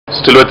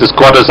still with his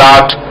quarters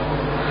out,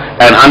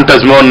 and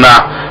Hunter's Moon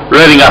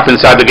rearing up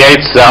inside the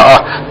gates.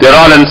 They're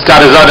all in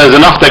status orders,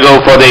 enough to go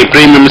for the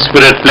Premium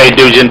Spirit Plate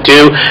Division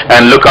 2,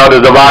 and look out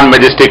as the one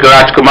Majestic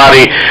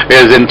Rajkumari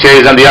is in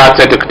chase on the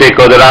outside to take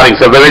over the routing.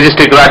 So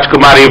Majestic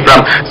Rajkumari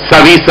from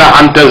Savisa,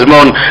 Hunter's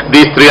Moon,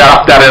 these three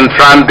are up there in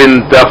front.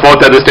 In the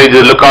fourth at the stage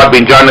is Lookout,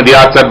 being joined on the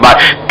outside by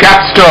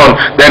Capstone.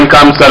 Then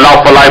comes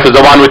Love for Life is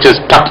the one which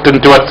is tucked in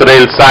towards the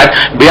rail side.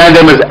 Behind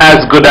them is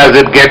As Good As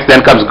It Gets.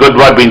 Then comes Good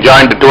Word, being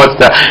joined towards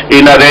the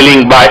inner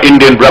railing by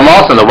Indian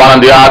Brahmos, and the one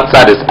on the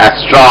outside is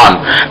Astron.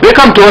 They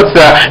come towards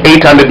the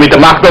 800-meter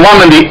mark. The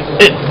one on the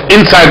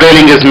inside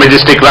railing is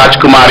Majestic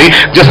Rajkumari,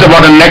 just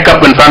about a neck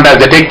up in front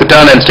as they take the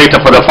turn and straight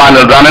up for the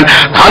final run. And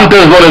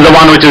Hunter's Moon is the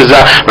one which is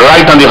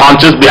right on the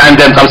haunches. Behind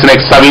them comes the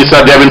next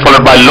Savisa. They have been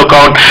followed by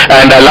Lookout,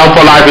 and Love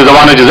for Life is the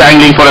one which is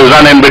angling for his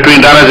run in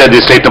between runners as they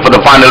straight up for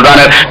the final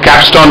run. And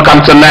Capstone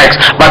comes in next,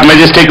 but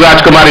Majestic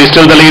Rajkumari is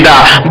still the leader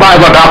by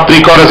about half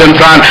 3/4 in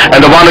front,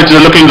 and the one which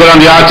is looking good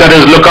on the outside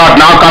is Lookout.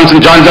 Now comes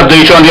and joins up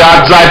the issue on the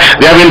outside.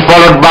 They have been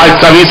followed by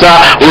Savisa,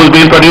 who has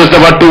been produced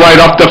about 2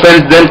 wide off the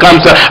fence. Then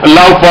comes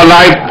Love for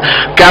Life.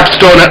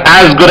 Capstone,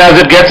 As Good As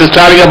It Gets, is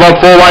trailing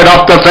about 4 wide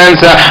off the fence,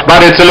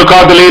 but it's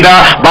Lookout the leader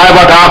by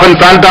about half in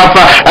front of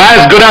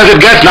As Good As It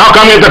Gets. Now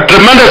coming with a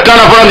tremendous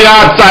turn on the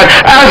outside.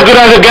 As Good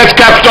As It Gets,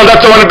 Capstone, that's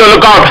the one to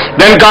look out.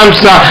 Then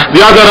comes the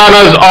other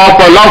runners of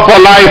Love for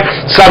Life,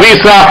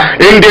 Savisa,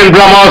 Indian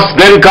Brahmos.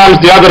 Then comes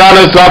the other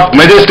runners of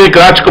Majestic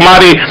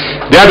Rajkumari.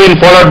 They have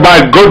been followed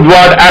by Good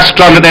Word,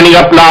 Astron, and ending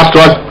up last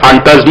was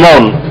Hunter's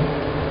Moon.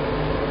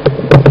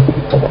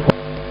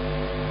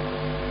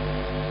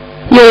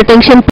 Your attention